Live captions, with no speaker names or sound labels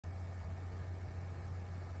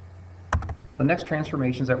The next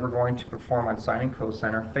transformations that we're going to perform on sine and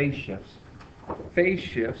cosine are phase shifts. Phase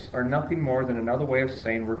shifts are nothing more than another way of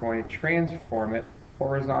saying we're going to transform it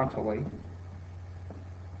horizontally,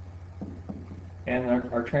 and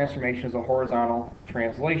our transformation is a horizontal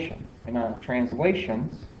translation. And on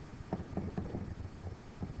translations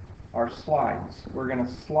are slides. We're going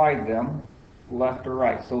to slide them left or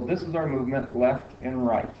right. So this is our movement left and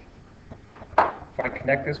right. If I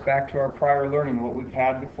connect this back to our prior learning, what we've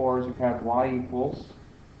had before is we've had y equals,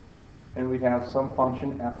 and we'd have some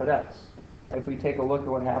function f at x. If we take a look at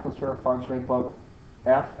what happens to our function, we put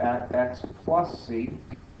f at x plus c,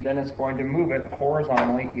 then it's going to move it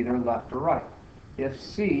horizontally either left or right. If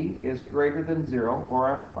c is greater than 0,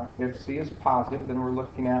 or if c is positive, then we're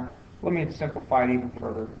looking at, let me simplify it even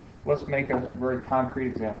further. Let's make a very concrete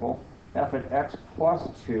example. F at x plus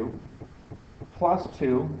 2. Plus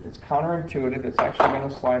 2, it's counterintuitive. It's actually going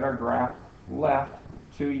to slide our graph left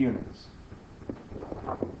 2 units.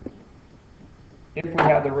 If we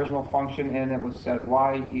had the original function and it was set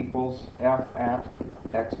y equals f at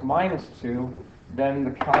x minus 2, then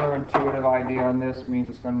the counterintuitive idea on this means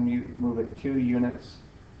it's going to move it 2 units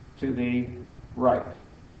to the right.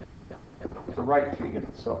 The right 2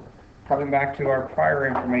 units. So coming back to our prior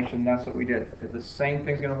information, that's what we did. The same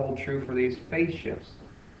thing's going to hold true for these phase shifts.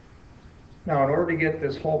 Now, in order to get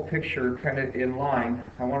this whole picture kind of in line,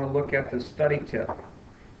 I want to look at the study tip.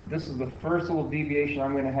 This is the first little deviation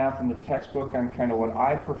I'm going to have from the textbook on kind of what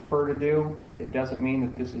I prefer to do. It doesn't mean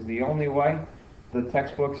that this is the only way. The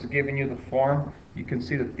textbook is giving you the form. You can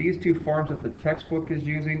see that these two forms that the textbook is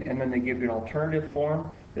using, and then they give you an alternative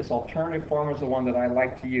form. This alternative form is the one that I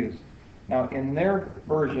like to use. Now, in their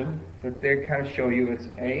version that they kind of show you, it's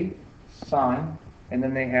a sine, and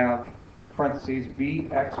then they have parentheses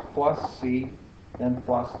bx plus c, then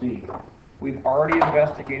plus d. We've already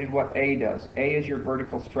investigated what a does. A is your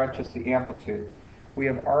vertical stretch, it's the amplitude. We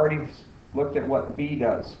have already looked at what b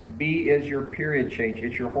does. B is your period change,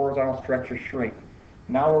 it's your horizontal stretch or shrink.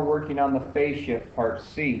 Now we're working on the phase shift part,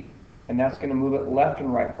 c, and that's going to move it left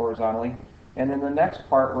and right horizontally. And in the next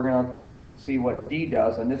part, we're going to see what d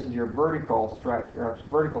does, and this is your vertical stretch, or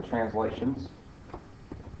vertical translations,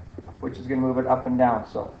 which is going to move it up and down.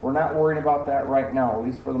 So we're not worrying about that right now, at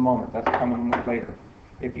least for the moment. That's coming later.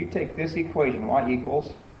 If you take this equation, y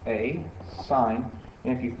equals a sine,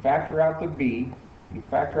 and if you factor out the b, you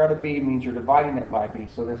factor out a b means you're dividing it by b.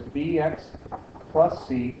 So this bx plus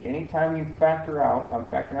c, anytime you factor out, I'm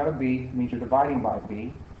factoring out a b, means you're dividing by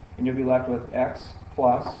b, and you'll be left with x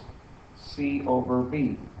plus c over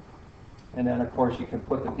b. And then, of course, you can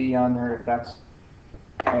put the d on there if that's,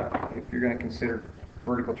 if you're going to consider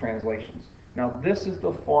vertical translations. Now, this is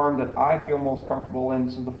the form that I feel most comfortable in.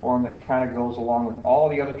 This is the form that kind of goes along with all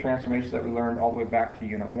the other transformations that we learned all the way back to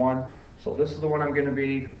Unit 1. So this is the one I'm going to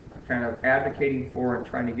be kind of advocating for and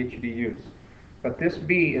trying to get you to use. But this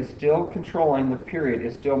b is still controlling the period.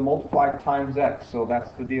 It's still multiplied times x. So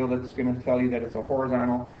that's the deal that's going to tell you that it's a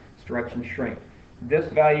horizontal stretch and shrink.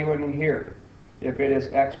 This value in here, if it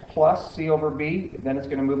is x plus c over b, then it's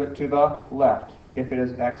going to move it to the left. If it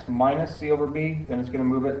is x minus c over b, then it's going to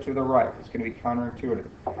move it to the right. It's going to be counterintuitive.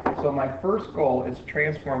 So my first goal is to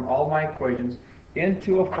transform all my equations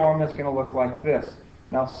into a form that's going to look like this.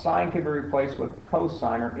 Now, sine can be replaced with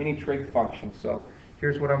cosine or any trig function. So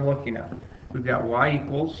here's what I'm looking at. We've got y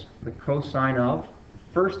equals the cosine of.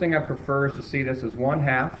 First thing I prefer is to see this as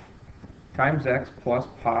 1/2 times x plus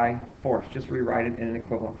pi fourths. Just rewrite it in an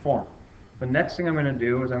equivalent form. The next thing I'm going to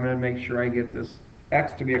do is I'm going to make sure I get this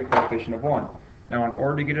x to be a coefficient of 1. Now, in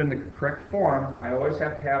order to get it in the correct form, I always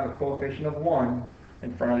have to have a coefficient of 1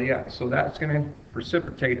 in front of the x. So that's going to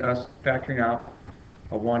precipitate us factoring out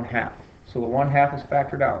a 1/2. So the 1/2 is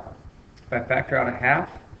factored out. If I factor out a half,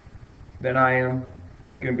 then I am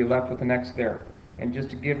going to be left with an x there. And just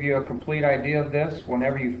to give you a complete idea of this,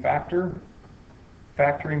 whenever you factor,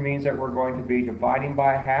 factoring means that we're going to be dividing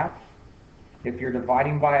by a half. If you're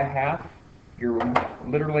dividing by a half, you're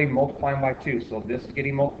literally multiplying by 2. So this is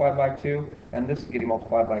getting multiplied by 2, and this is getting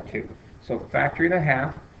multiplied by 2. So factoring a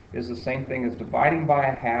half is the same thing as dividing by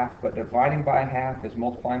a half, but dividing by a half is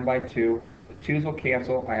multiplying by 2. The 2's will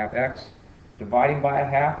cancel. I have x. Dividing by a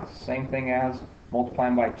half is the same thing as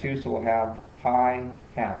multiplying by 2, so we'll have pi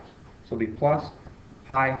halves. So it'll be plus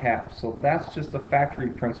pi halves. So that's just the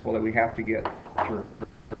factoring principle that we have to get through.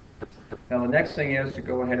 Now the next thing is to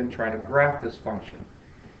go ahead and try to graph this function.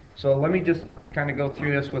 So let me just kind of go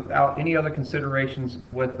through this without any other considerations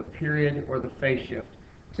with the period or the phase shift.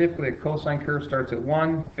 Typically a cosine curve starts at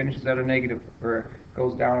 1, finishes at a negative, or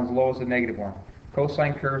goes down as low as a -1.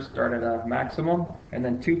 Cosine curves start at a maximum, and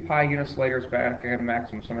then 2 pi units later is back at a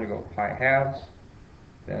maximum. So I'm going to go pi halves,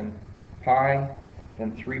 then pi,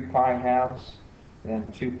 then 3 pi halves, then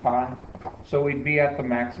 2 pi. So we'd be at the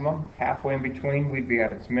maximum. Halfway in between, we'd be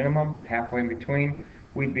at its minimum. Halfway in between,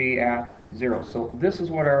 we'd be at 0. So this is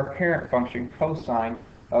what our parent function cosine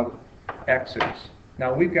of x is.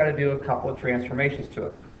 Now we've got to do a couple of transformations to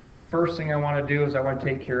it. First thing I want to do is I want to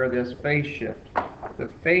take care of this phase shift. The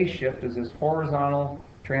phase shift is this horizontal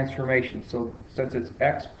transformation. So since it's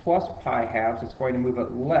x plus pi halves, it's going to move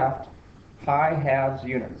it left pi halves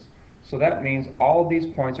units. So that means all of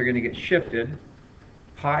these points are going to get shifted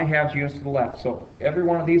pi halves units to the left. So every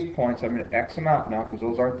one of these points, I'm going to x them out now because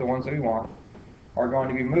those aren't the ones that we want, are going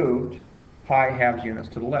to be moved pi halves units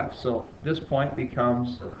to the left. So this point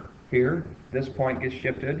becomes here, this point gets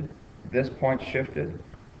shifted, this point shifted,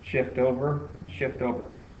 shift over, shift over.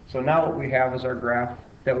 So now what we have is our graph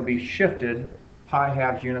that would be shifted pi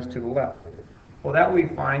halves units to the left. Well, that would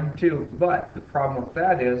be fine too, but the problem with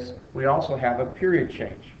that is we also have a period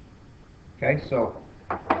change. Okay, so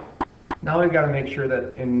now we've got to make sure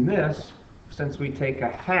that in this, since we take a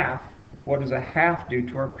half, what does a half do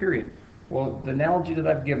to our period? Well, the analogy that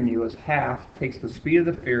I've given you is half takes the speed of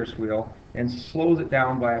the Ferris wheel and slows it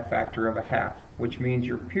down by a factor of a half, which means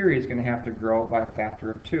your period is going to have to grow by a factor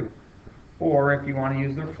of 2. Or if you want to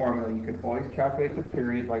use their formula, you can always calculate the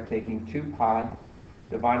period by taking 2 pi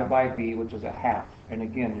divided by b, which is a half. And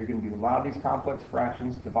again, you're going to do a lot of these complex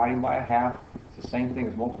fractions. Dividing by a half, it's the same thing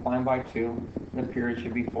as multiplying by 2, and the period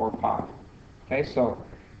should be 4 pi. Okay, so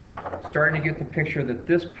starting to get the picture that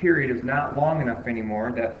this period is not long enough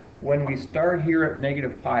anymore, that when we start here at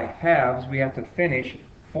negative pi halves, we have to finish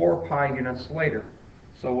 4 pi units later.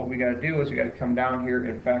 So what we got to do is we got to come down here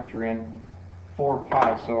and factor in 4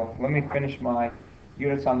 pi. So let me finish my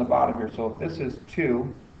units on the bottom here. So if this is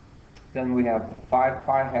 2, then we have 5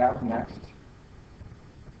 pi halves next.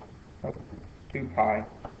 2 pi.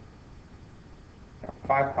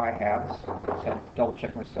 5 pi halves. Just have to double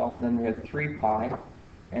check myself. Then we have 3 pi.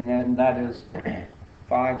 And then that is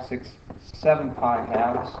 5, 6, 7 pi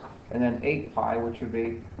halves. And then 8 pi, which would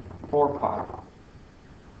be 4 pi.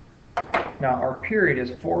 Now our period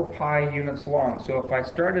is 4 pi units long. So if I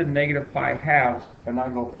started negative pi halves and I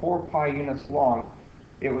go 4 pi units long,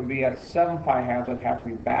 it would be at 7 pi halves. I'd have to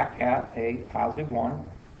be back at a positive 1.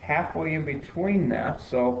 Halfway in between that,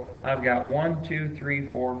 so I've got 1, 2, 3,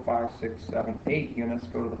 4, 5, 6, 7, 8 units.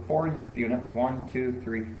 Go to the 4th unit, 1, 2,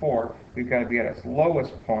 3, 4. We've got to be at its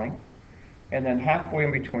lowest point. And then halfway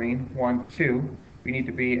in between, 1, 2, we need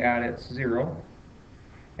to be at its 0.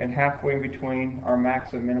 And halfway in between our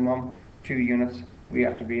max and minimum 2 units, we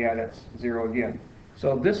have to be at its 0 again.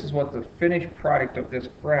 So this is what the finished product of this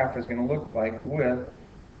graph is going to look like with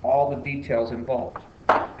all the details involved.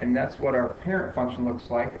 And that's what our parent function looks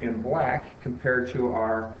like in black compared to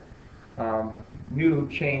our new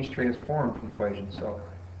change transformed equation. So,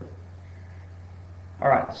 all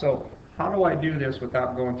right, so how do I do this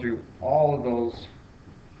without going through all of those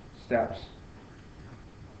steps?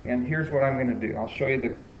 And here's what I'm going to do. I'll show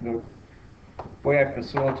you the way I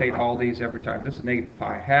facilitate all these every time. This is negative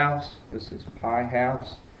pi halves. This is pi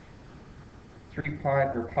halves. 3 pi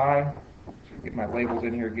or pi. Get my labels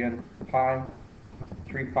in here again. Pi.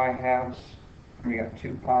 3 pi halves. We got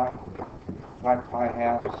 2 pi. 5 pi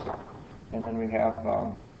halves. And then we have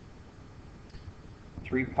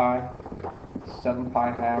 3 pi. 7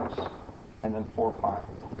 pi halves. And then 4 pi.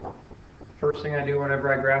 First thing I do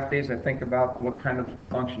whenever I graph these, I think about what kind of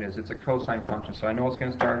function it is. It's a cosine function, so I know it's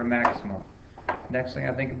going to start at a maximum. Next thing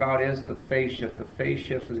I think about is the phase shift. The phase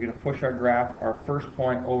shift is going to push our graph, our first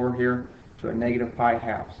point over here to a negative pi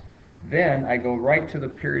halves. Then I go right to the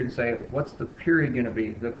period and say, what's the period going to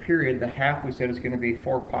be? The period, the half we said is going to be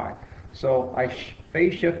 4 pi. So I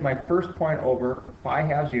phase shift my first point over pi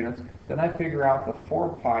halves units. Then I figure out the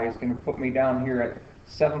 4 pi is going to put me down here at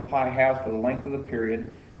 7 pi halves for the length of the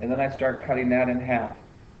period. And then I start cutting that in half.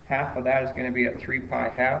 Half of that is going to be at 3 pi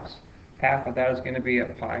halves. Half of that is going to be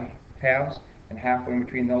at pi halves. And halfway in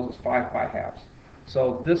between those is 5 pi halves.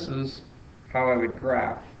 So this is how I would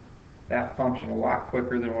graph that function a lot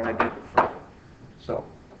quicker than what I did before. So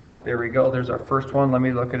there we go. There's our first one. Let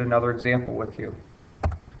me look at another example with you.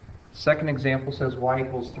 Second example says y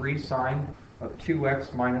equals 3 sine of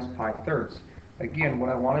 2x minus pi thirds. Again, what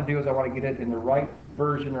I want to do is I want to get it in the right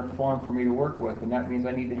version or form for me to work with, and that means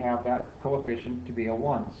I need to have that coefficient to be a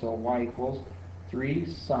 1. So y equals 3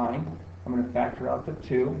 sine. I'm going to factor out the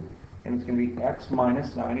 2, and it's going to be x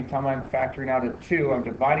minus. Now, anytime I'm factoring out a 2, I'm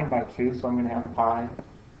dividing by 2, so I'm going to have pi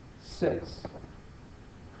 6.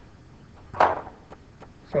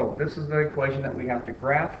 So this is the equation that we have to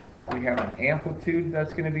graph. We have an amplitude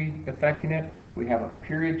that's going to be affecting it. We have a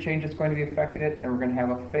period change that's going to be affecting it, and we're going to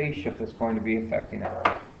have a phase shift that's going to be affecting it.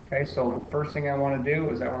 Okay, so the first thing I want to do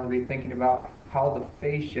is I want to be thinking about how the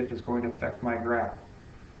phase shift is going to affect my graph.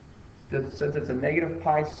 Since it's a negative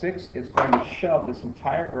pi 6, it's going to shove this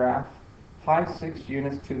entire graph pi 6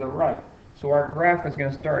 units to the right. So our graph is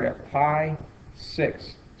going to start at pi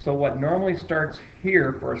 6. So what normally starts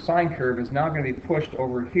here for a sine curve is now going to be pushed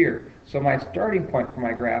over here. So my starting point for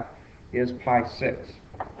my graph is pi 6.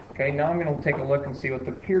 Okay, now I'm going to take a look and see what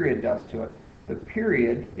the period does to it. The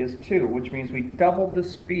period is 2, which means we doubled the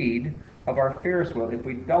speed of our Ferris wheel. If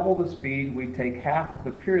we double the speed, we take half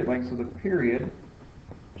the period length, so the period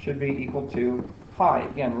should be equal to pi.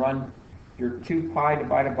 Again, run your 2 pi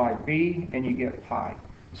divided by b, and you get pi.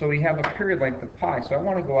 So we have a period length of pi. So I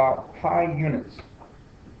want to go out pi units.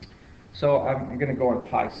 So I'm going to go on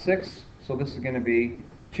pi 6. So this is going to be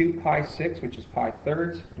 2 pi 6, which is pi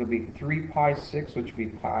thirds. It'll be 3 pi 6, which will be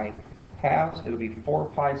pi halves. It'll be 4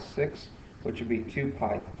 pi 6, which will be 2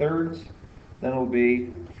 pi thirds. Then it'll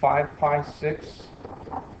be 5 pi 6,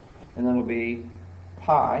 and then it'll be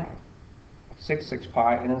pi, 6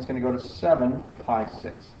 pi, and then it's going to go to 7 pi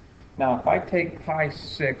 6. Now if I take pi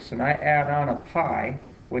 6 and I add on a pi,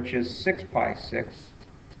 which is 6 pi 6,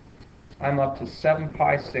 I'm up to 7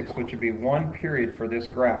 pi 6, which would be one period for this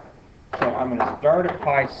graph. So I'm going to start at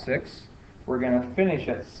pi 6. We're going to finish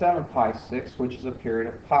at 7 pi 6, which is a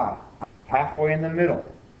period of pi. Halfway in the middle,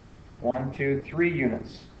 1, 2, 3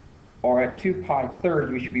 units. Or at 2 pi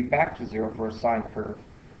thirds, we should be back to 0 for a sine curve.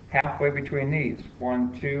 Halfway between these,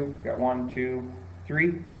 1, 2, got 1, 2,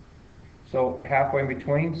 3. So halfway in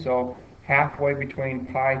between, so halfway between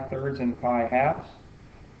pi thirds and pi halves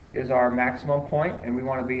is our maximum point, and we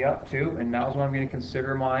want to be up to, and now is when I'm going to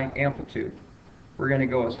consider my amplitude. We're going to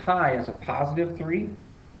go as high as a positive 3,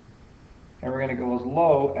 and we're going to go as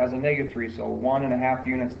low as a negative 3, so 1.5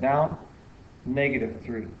 units down, negative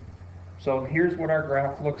 3. So here's what our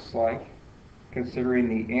graph looks like, considering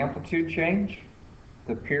the amplitude change,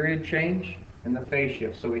 the period change, and the phase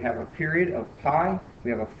shift. So we have a period of pi,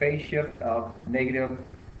 we have a phase shift of negative,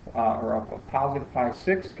 or of a positive pi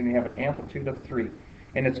 6, and we have an amplitude of 3.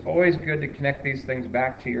 And it's always good to connect these things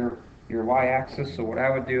back to your y-axis. So what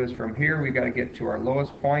I would do is from here, we've got to get to our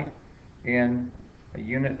lowest point in a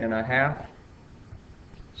unit and a half.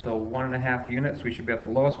 So 1.5 units, we should be at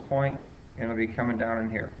the lowest point, and it'll be coming down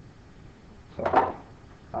in here. So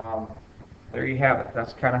there you have it.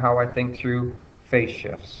 That's kind of how I think through phase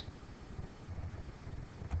shifts.